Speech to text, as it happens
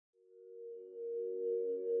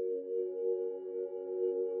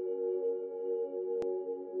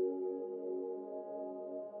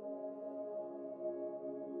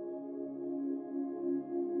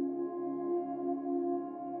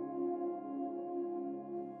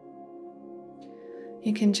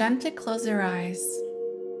You can gently close your eyes.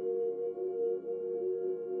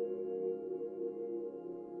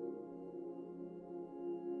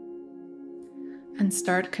 And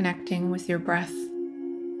start connecting with your breath.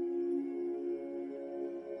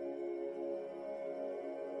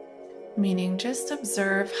 Meaning just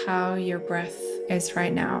observe how your breath is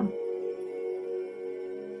right now.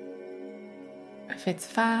 If it's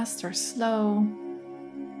fast or slow,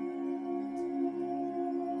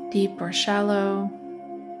 deep or shallow.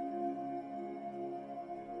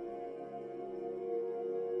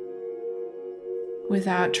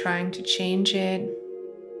 Without trying to change it.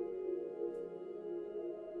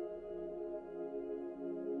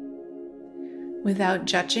 Without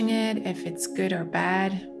judging it if it's good or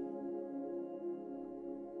bad.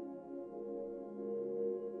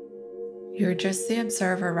 You're just the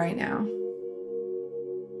observer right now.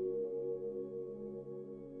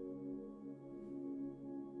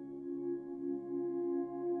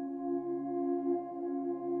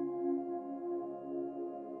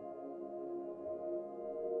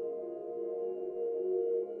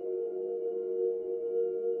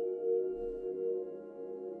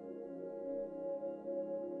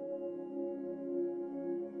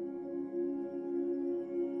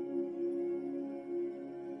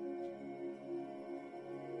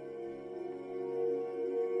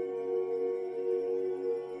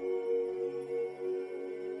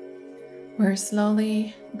 We're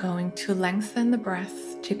slowly going to lengthen the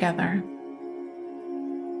breath together.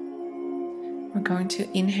 We're going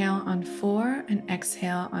to inhale on 4 and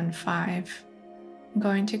exhale on 5. I'm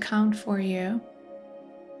going to count for you.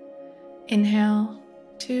 Inhale,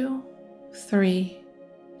 2, 3,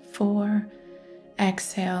 4.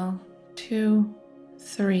 Exhale, 2,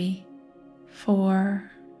 3,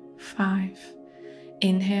 4, 5.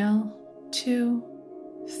 Inhale, 2,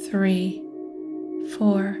 3,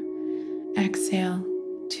 4. Exhale,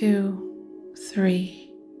 2,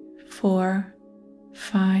 3, 4,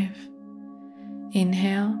 5.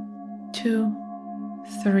 Inhale, 2,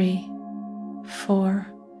 3, 4.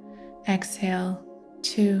 Exhale,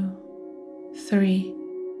 2, 3,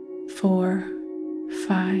 4,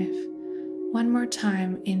 5. One more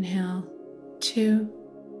time. Inhale, 2,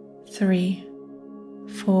 3,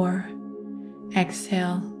 4.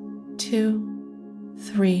 Exhale, 2,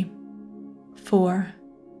 3, 4,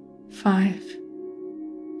 5.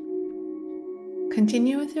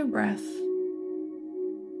 Continue with your breath.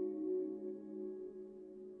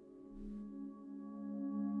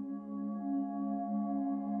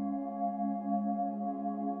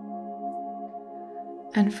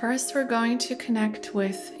 And first, we're going to connect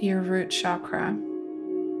with your root chakra.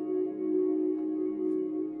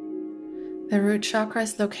 The root chakra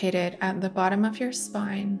is located at the bottom of your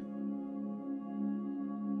spine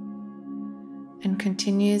and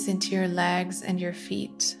continues into your legs and your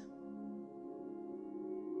feet.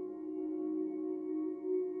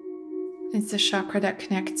 It's the chakra that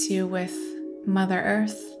connects you with Mother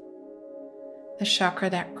Earth, the chakra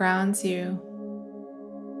that grounds you,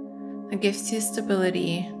 that gives you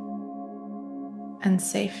stability and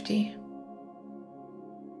safety.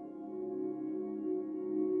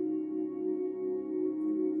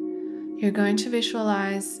 You're going to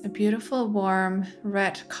visualize a beautiful warm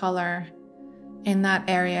red color in that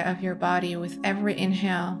area of your body with every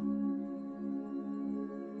inhale.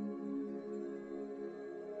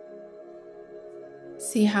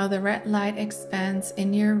 See how the red light expands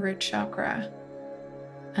in your root chakra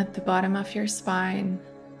at the bottom of your spine,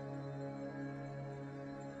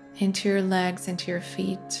 into your legs, into your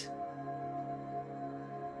feet.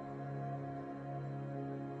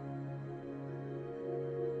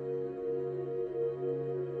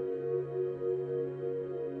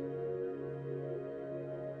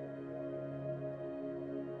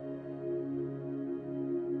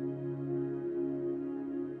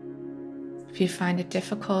 If you find it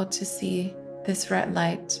difficult to see this red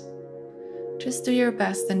light, just do your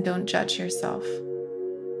best and don't judge yourself.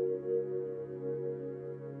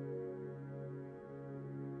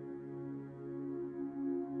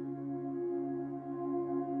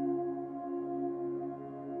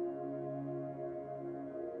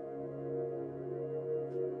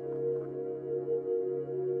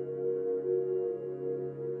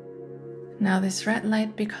 Now this red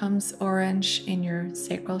light becomes orange in your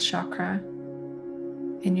sacral chakra,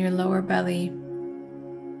 in your lower belly,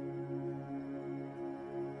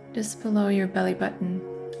 just below your belly button.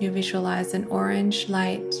 You visualize an orange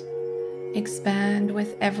light expand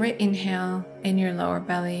with every inhale in your lower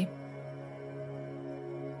belly.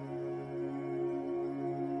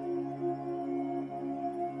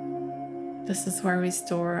 This is where we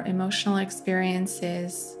store emotional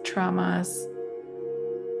experiences, traumas,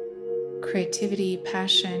 creativity,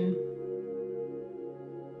 passion.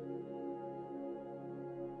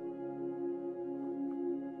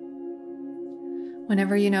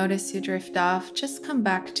 Whenever you notice you drift off, just come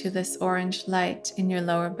back to this orange light in your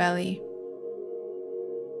lower belly.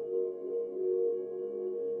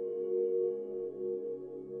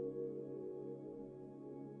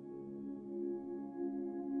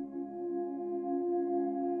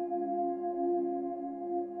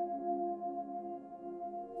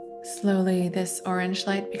 Slowly, this orange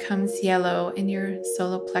light becomes yellow in your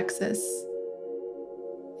solar plexus,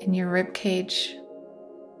 in your rib cage.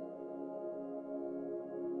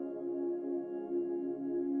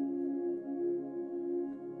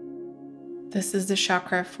 This is the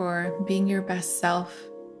chakra for being your best self,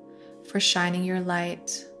 for shining your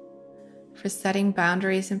light, for setting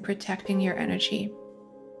boundaries and protecting your energy.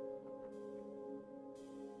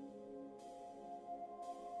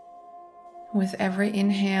 With every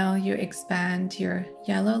inhale, you expand your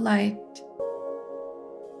yellow light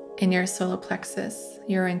in your solar plexus,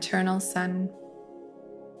 your internal sun.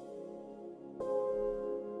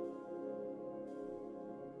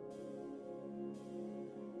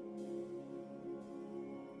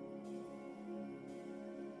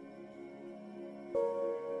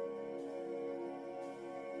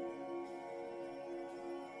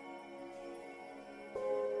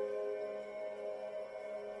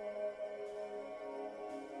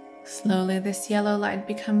 Slowly, this yellow light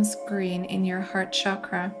becomes green in your heart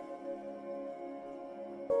chakra.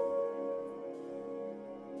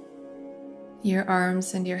 Your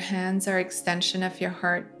arms and your hands are extension of your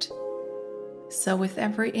heart. So with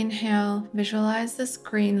every inhale, visualize this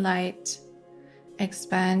green light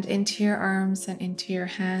expand into your arms and into your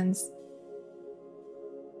hands.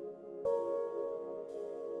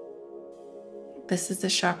 This is the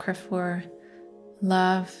chakra for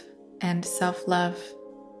love and self-love,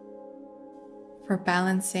 for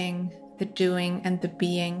balancing the doing and the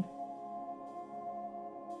being,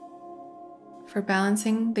 for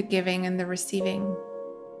balancing the giving and the receiving.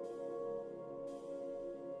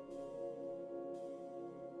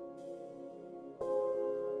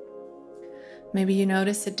 Maybe you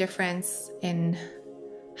notice a difference in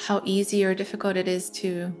how easy or difficult it is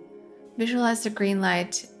to visualize the green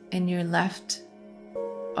light in your left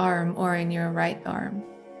arm or in your right arm.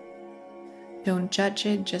 Don't judge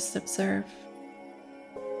it, just observe.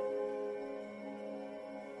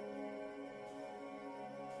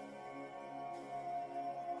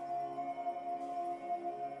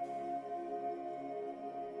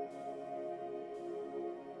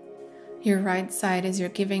 Your right side is your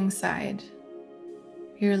giving side.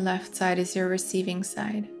 Your left side is your receiving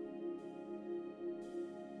side.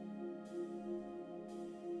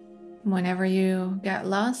 Whenever you get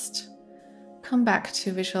lost, come back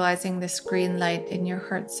to visualizing this green light in your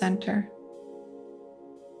heart center.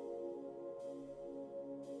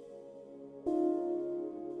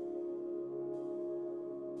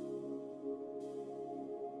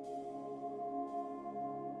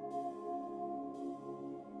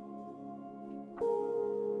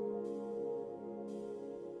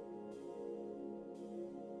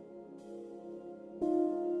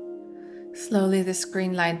 Slowly, this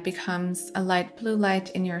green light becomes a light blue light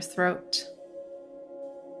in your throat.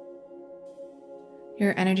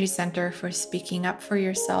 Your energy center for speaking up for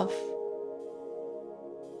yourself,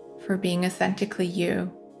 for being authentically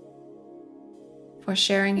you, for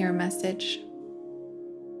sharing your message.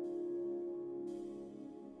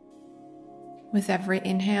 With every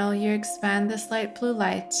inhale, you expand this light blue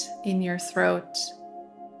light in your throat,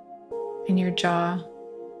 in your jaw,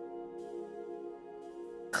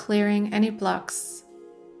 clearing any blocks.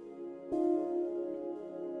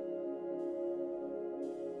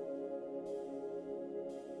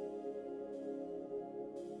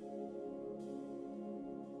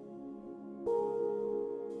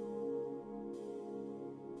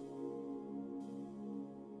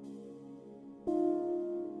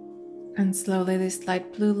 And slowly this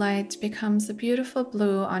light blue light becomes a beautiful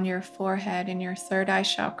blue on your forehead in your third eye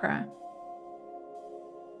chakra.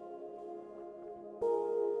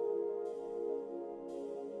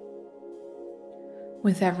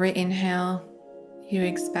 With every inhale, you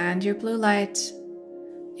expand your blue light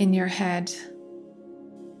in your head.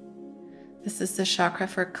 This is the chakra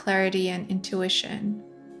for clarity and intuition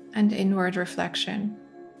and inward reflection.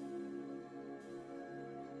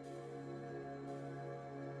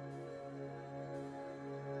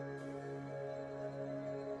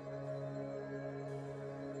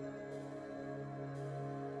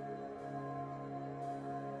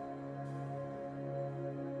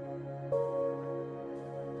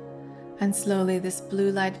 And slowly this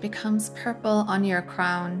blue light becomes purple on your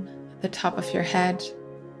crown, the top of your head.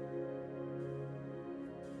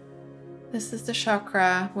 This is the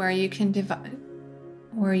chakra where you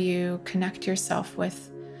connect yourself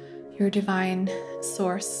with your divine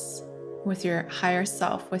source, with your higher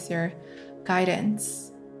self, with your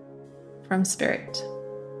guidance from spirit.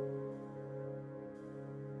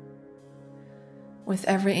 With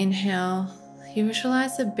every inhale, you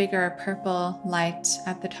visualize a bigger purple light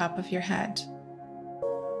at the top of your head.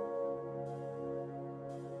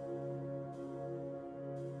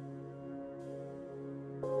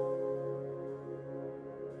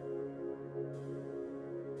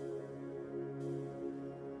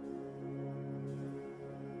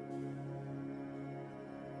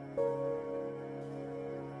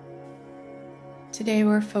 Today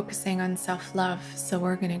we're focusing on self-love, so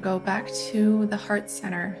we're going to go back to the heart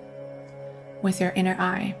center with your inner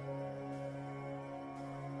eye.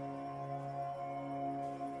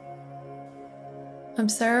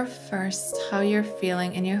 Observe first how you're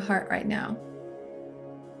feeling in your heart right now.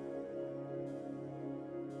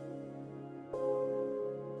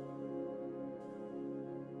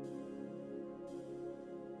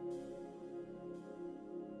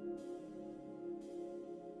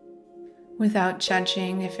 Without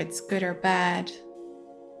judging if it's good or bad,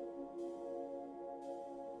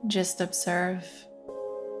 just observe.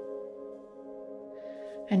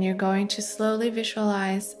 And you're going to slowly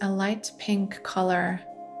visualize a light pink color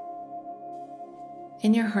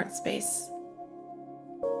in your heart space.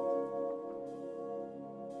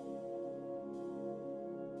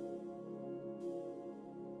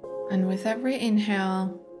 And with every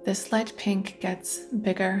inhale, this light pink gets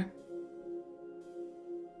bigger.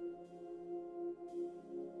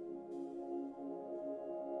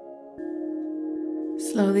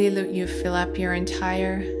 Slowly you fill up your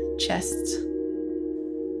entire chest.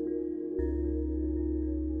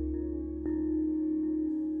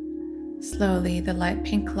 Slowly the light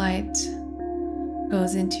pink light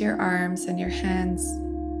goes into your arms and your hands.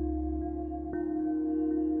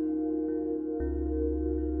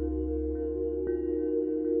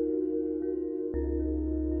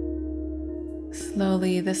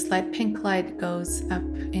 Slowly this light pink light goes up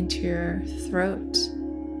into your throat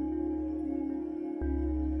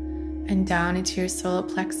and down into your solar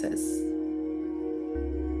plexus.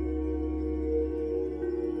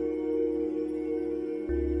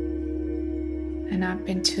 And up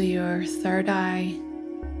into your third eye.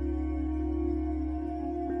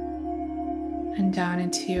 And down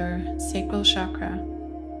into your sacral chakra.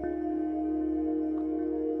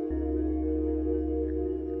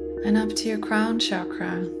 And up to your crown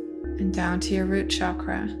chakra and down to your root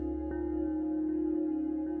chakra.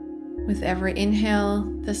 With every inhale,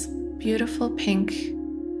 this beautiful pink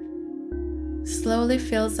slowly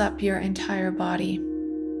fills up your entire body.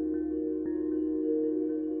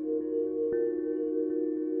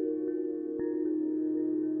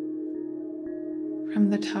 From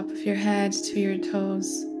the top of your head to your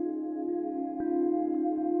toes.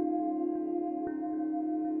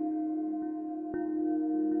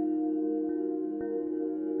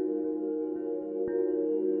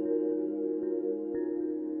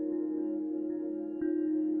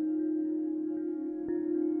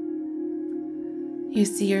 You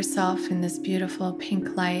see yourself in this beautiful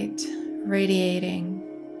pink light, radiating,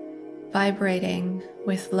 vibrating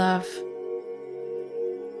with love.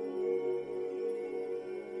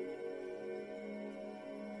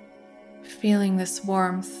 Feeling this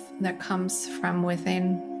warmth that comes from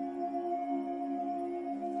within,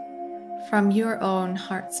 from your own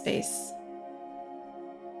heart space.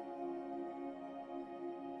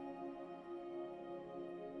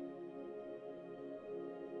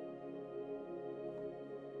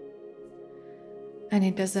 And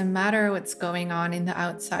it doesn't matter what's going on in the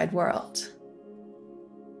outside world.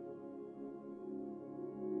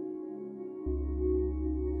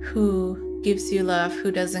 Who gives you love?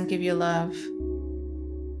 Who doesn't give you love?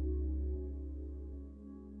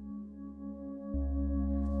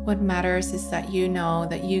 What matters is that you know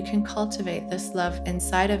that you can cultivate this love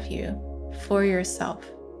inside of you for yourself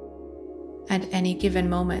at any given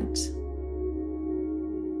moment.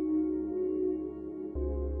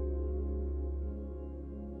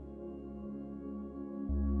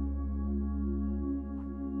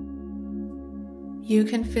 You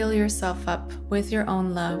can fill yourself up with your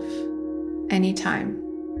own love anytime.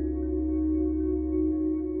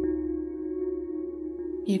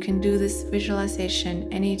 You can do this visualization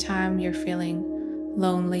anytime you're feeling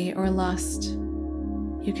lonely or lost.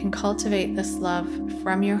 You can cultivate this love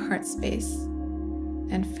from your heart space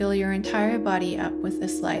and fill your entire body up with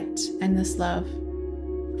this light and this love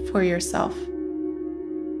for yourself.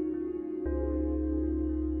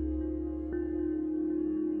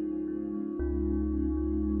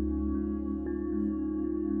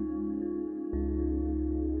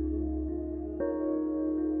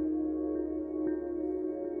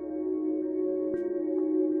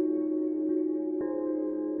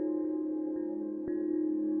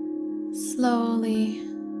 slowly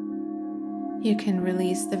you can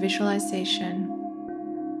release the visualization.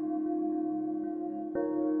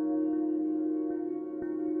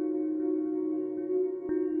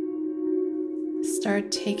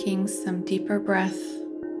 Start taking some deeper breath.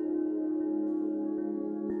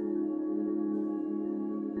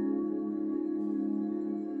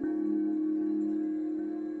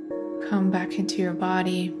 Come back into your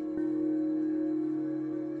body.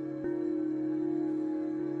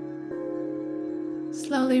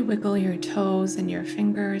 Slowly wiggle your toes and your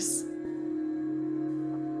fingers.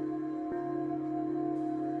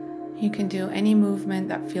 You can do any movement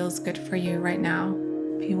that feels good for you right now.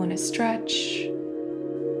 If you want to stretch,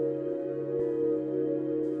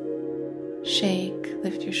 shake,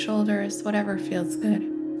 lift your shoulders, whatever feels good.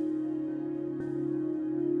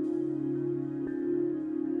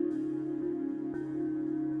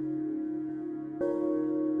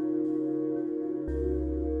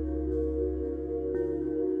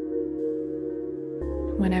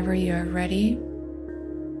 Whenever you're ready,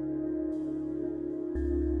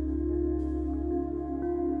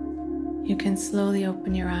 you can slowly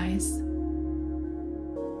open your eyes.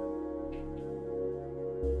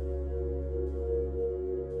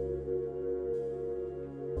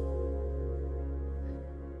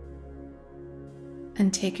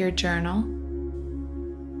 And take your journal.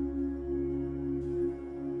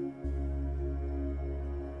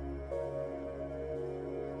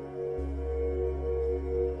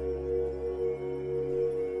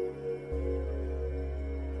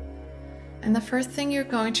 And the first thing you're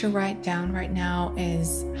going to write down right now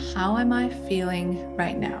is, how am I feeling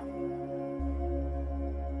right now?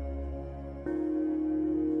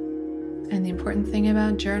 And the important thing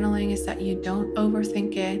about journaling is that you don't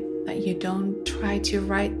overthink it, that you don't try to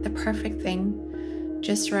write the perfect thing.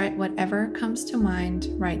 Just write whatever comes to mind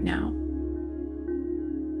right now.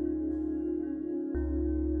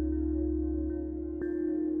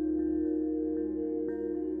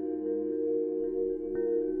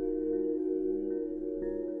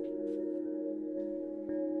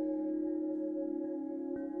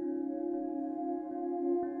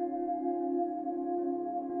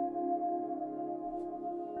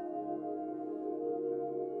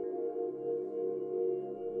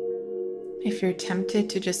 If you're tempted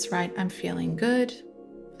to just write, I'm feeling good,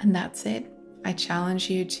 and that's it, I challenge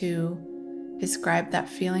you to describe that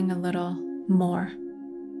feeling a little more.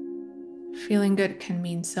 Feeling good can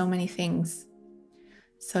mean so many things,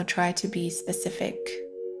 so try to be specific.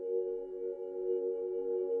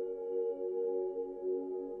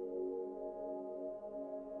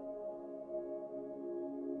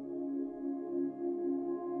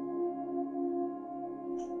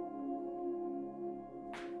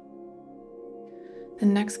 The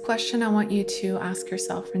next question I want you to ask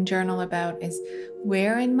yourself and journal about is,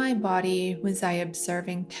 where in my body was I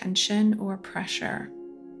observing tension or pressure?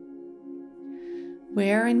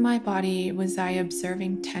 Where in my body was I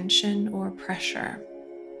observing tension or pressure?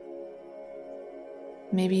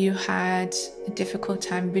 Maybe you had a difficult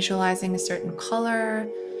time visualizing a certain color,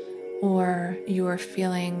 or you were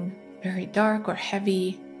feeling very dark or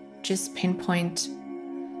heavy. Just pinpoint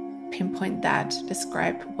that.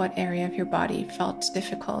 Describe what area of your body felt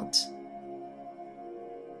difficult.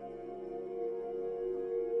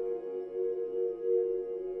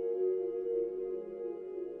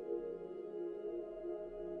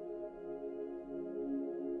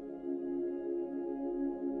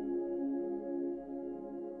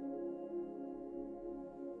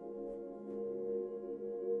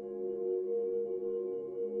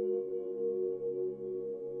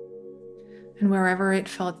 And wherever it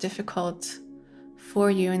felt difficult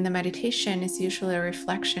for you in the meditation is usually a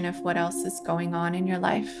reflection of what else is going on in your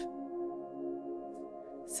life.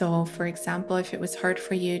 So, for example, if it was hard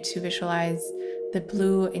for you to visualize the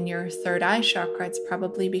blue in your third eye chakra, it's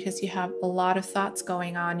probably because you have a lot of thoughts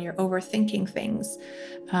going on, you're overthinking things.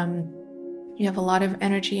 You have a lot of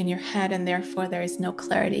energy in your head, and therefore there is no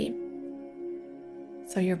clarity.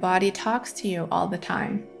 So your body talks to you all the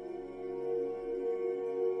time.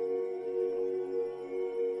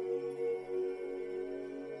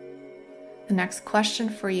 The next question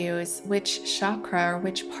for you is, which chakra or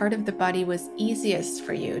which part of the body was easiest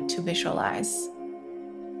for you to visualize?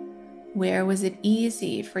 Where was it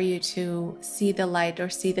easy for you to see the light or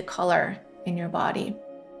see the color in your body?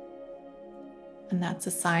 And that's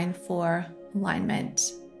a sign for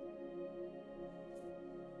alignment.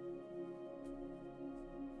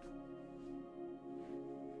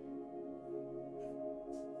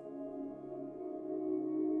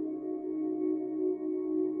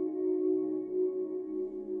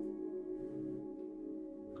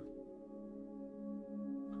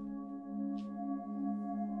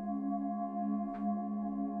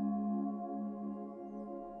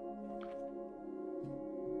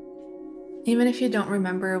 Even if you don't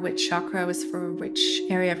remember which chakra was for which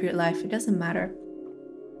area of your life, it doesn't matter.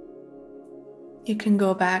 You can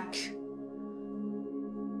go back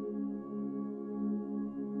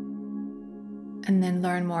and then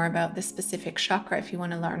learn more about the specific chakra if you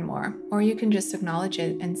want to learn more. Or you can just acknowledge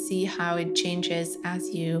it and see how it changes as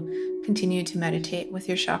you continue to meditate with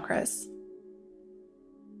your chakras.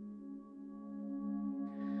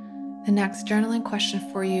 The next journaling question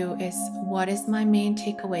for you is, what is my main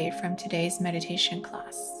takeaway from today's meditation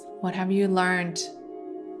class? What have you learned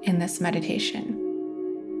in this meditation?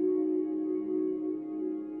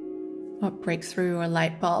 What breakthrough or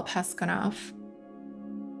light bulb has gone off?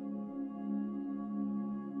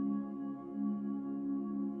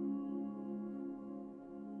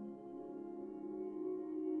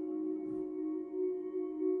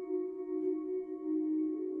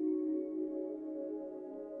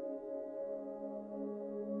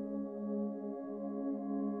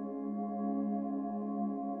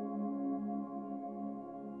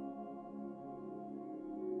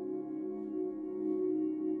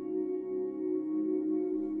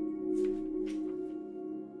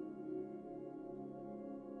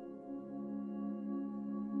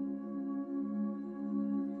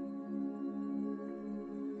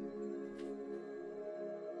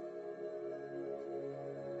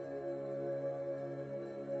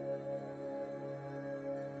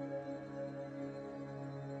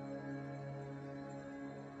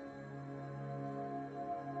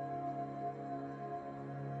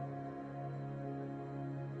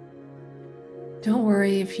 Don't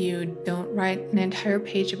worry if you don't write an entire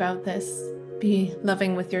page about this. Be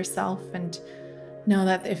loving with yourself and know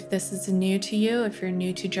that if this is new to you, if you're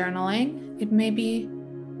new to journaling, it may be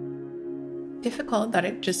difficult that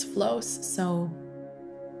it just flows. So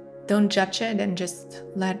don't judge it and just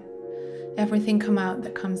let everything come out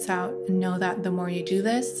that comes out, and know that the more you do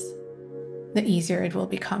this, the easier it will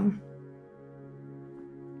become.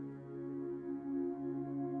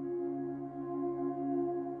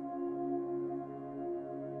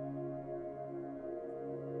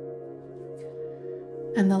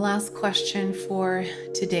 And the last question for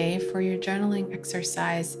today for your journaling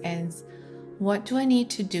exercise is, what do I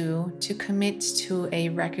need to do to commit to a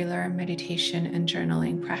regular meditation and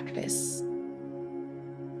journaling practice?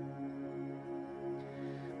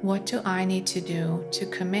 What do I need to do to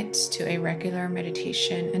commit to a regular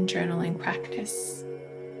meditation and journaling practice?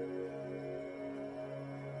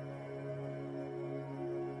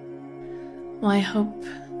 Well, I hope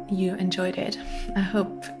you enjoyed it. I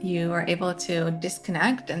hope you were able to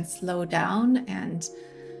disconnect and slow down and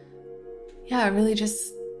really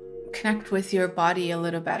just connect with your body a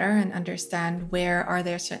little better and understand where are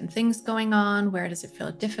there certain things going on, where does it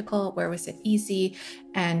feel difficult, where was it easy,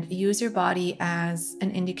 and use your body as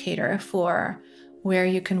an indicator for where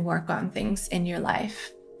you can work on things in your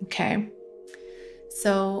life. Okay.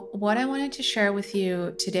 So what I wanted to share with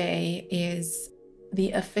you today is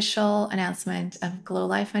the official announcement of Glow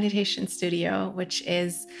Life Meditation Studio, which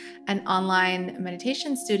is an online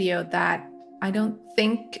meditation studio that I don't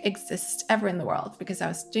think exists ever in the world, because I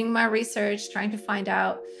was doing my research, trying to find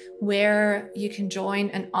out where you can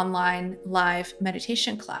join an online live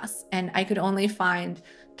meditation class. And I could only find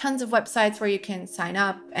tons of websites where you can sign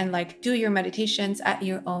up and do your meditations at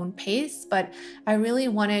your own pace. But I really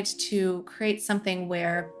wanted to create something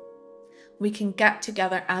where we can get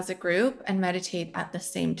together as a group and meditate at the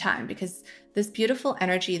same time, because this beautiful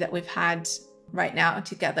energy that we've had right now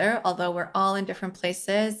together, although we're all in different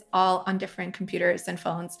places, all on different computers and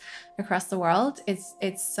phones across the world,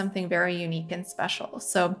 it's something very unique and special.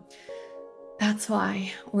 So that's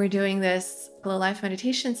why we're doing this Glow Life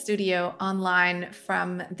Meditation Studio online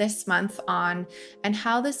from this month on. And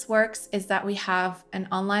how this works is that we have an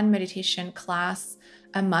online meditation class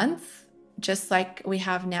a month, just like we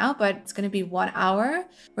have now, but it's going to be 1 hour.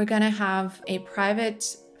 We're going to have a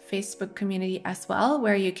private Facebook community as well,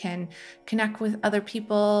 where you can connect with other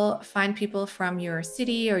people, find people from your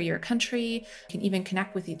city or your country. You can even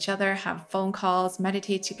connect with each other, have phone calls,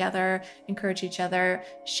 meditate together, encourage each other,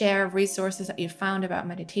 share resources that you found about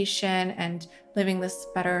meditation and living this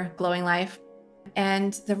better, glowing life.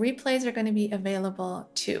 And the replays are going to be available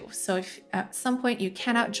too. So if at some point you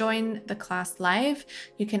cannot join the class live,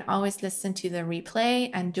 you can always listen to the replay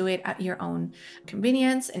and do it at your own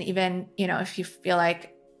convenience. And even, if you feel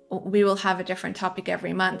like we will have a different topic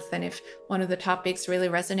every month, and if one of the topics really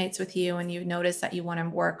resonates with you and you notice that you want to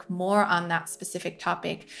work more on that specific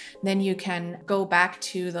topic, then you can go back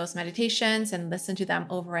to those meditations and listen to them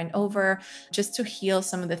over and over, just to heal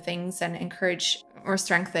some of the things and encourage or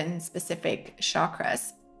strengthen specific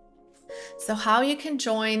chakras. So how you can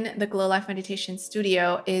join the Glow Life Meditation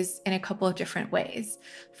Studio is in a couple of different ways.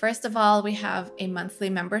 First of all, we have a monthly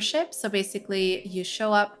membership. So basically you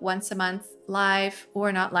show up once a month, live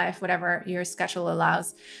or not live, whatever your schedule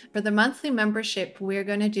allows. For the monthly membership, we're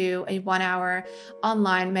going to do a 1-hour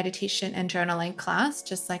online meditation and journaling class,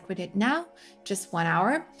 just like we did now, just 1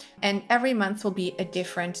 hour. And every month will be a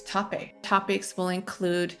different topic. Topics will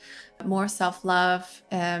include more self-love,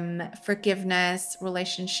 forgiveness,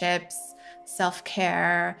 relationships,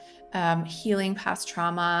 self-care, healing past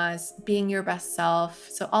traumas, being your best self.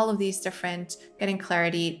 So all of these different, getting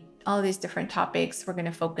clarity, all of these different topics, we're going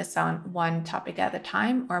to focus on one topic at a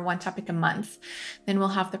time or one topic a month. Then we'll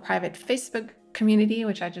have the private Facebook community,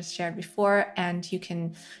 which I just shared before, and you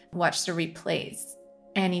can watch the replays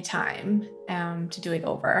anytime to do it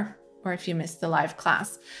over, or if you missed the live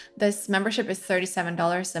class. This membership is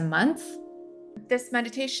 $37 a month. This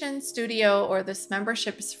meditation studio or this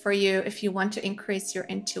membership is for you if you want to increase your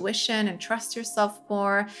intuition and trust yourself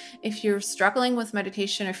more. If you're struggling with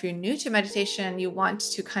meditation, if you're new to meditation, you want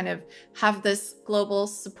to kind of have this global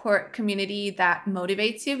support community that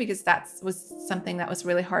motivates you, because that was something that was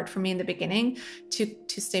really hard for me in the beginning to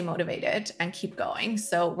stay motivated and keep going.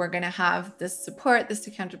 So we're going to have this support, this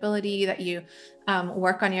accountability that you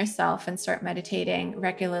work on yourself and start meditating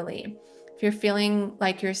regularly. If you're feeling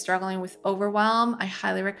like you're struggling with overwhelm, I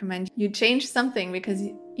highly recommend you change something, because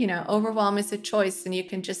overwhelm is a choice, and you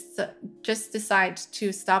can just decide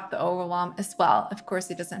to stop the overwhelm as well. Of course,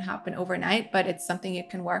 it doesn't happen overnight, but it's something you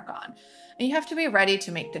can work on. And you have to be ready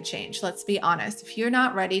to make the change. Let's be honest. If you're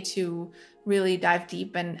not ready to really dive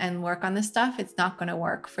deep and work on this stuff, it's not going to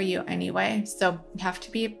work for you anyway. So you have to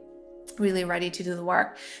be really ready to do the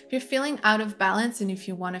work. If you're feeling out of balance and if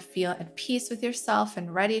you want to feel at peace with yourself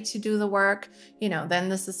and ready to do the work, then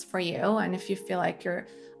this is for you. And if you feel like you're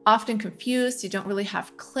often confused, you don't really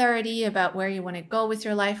have clarity about where you want to go with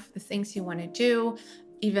your life, the things you want to do,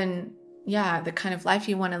 even the kind of life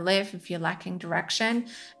you want to live, if you're lacking direction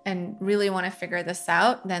and really want to figure this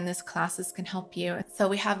out, then this classes can help you. So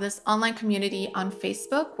we have this online community on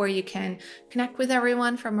Facebook where you can connect with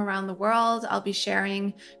everyone from around the world. I'll be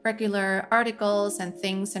sharing regular articles and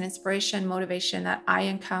things and inspiration, motivation that I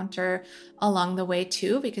encounter along the way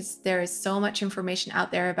too, because there is so much information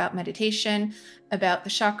out there about meditation, about the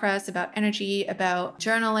chakras, about energy, about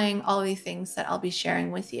journaling, all these things that I'll be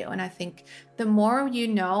sharing with you. And I think the more you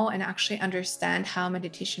know and actually understand how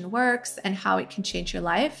meditation works and how it can change your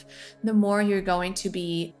life, the more you're going to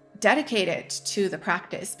be dedicated to the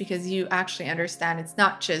practice, because you actually understand it's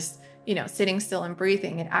not just sitting still and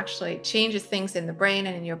breathing. It actually changes things in the brain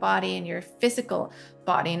and in your body and your physical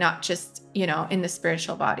body, not just in the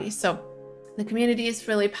spiritual body. So the community is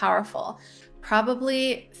really powerful.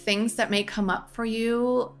 Probably things that may come up for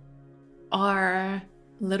you are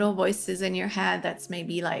little voices in your head that's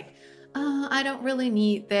maybe like, oh, I don't really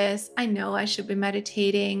need this. I know I should be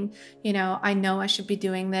meditating. I know I should be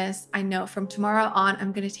doing this. I know from tomorrow on,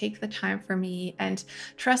 I'm going to take the time for me. And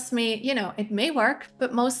trust me, it may work,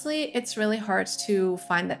 but mostly it's really hard to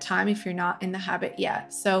find that time if you're not in the habit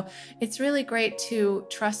yet. So it's really great to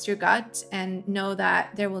trust your gut and know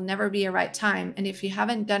that there will never be a right time. And if you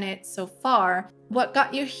haven't done it so far, what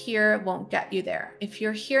got you here won't get you there. If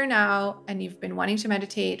you're here now and you've been wanting to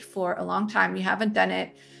meditate for a long time, you haven't done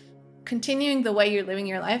it, continuing the way you're living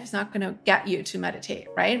your life is not going to get you to meditate,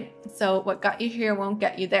 right? So what got you here won't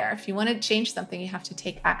get you there. If you want to change something, you have to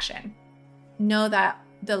take action. Know that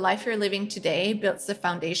the life you're living today builds the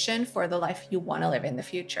foundation for the life you want to live in the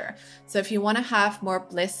future. So if you want to have more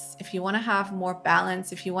bliss, if you want to have more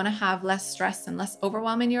balance, if you want to have less stress and less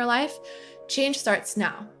overwhelm in your life, change starts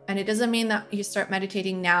now. And it doesn't mean that you start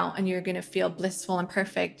meditating now and you're going to feel blissful and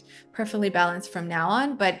perfectly balanced from now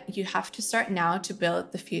on, but you have to start now to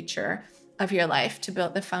build the future of your life, to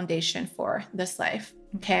build the foundation for this life.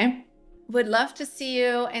 Okay? Would love to see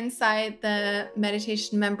you inside the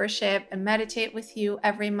meditation membership and meditate with you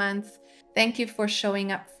every month. Thank you for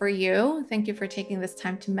showing up for you. Thank you for taking this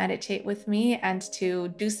time to meditate with me and to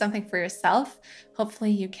do something for yourself.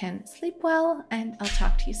 Hopefully you can sleep well, and I'll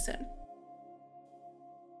talk to you soon.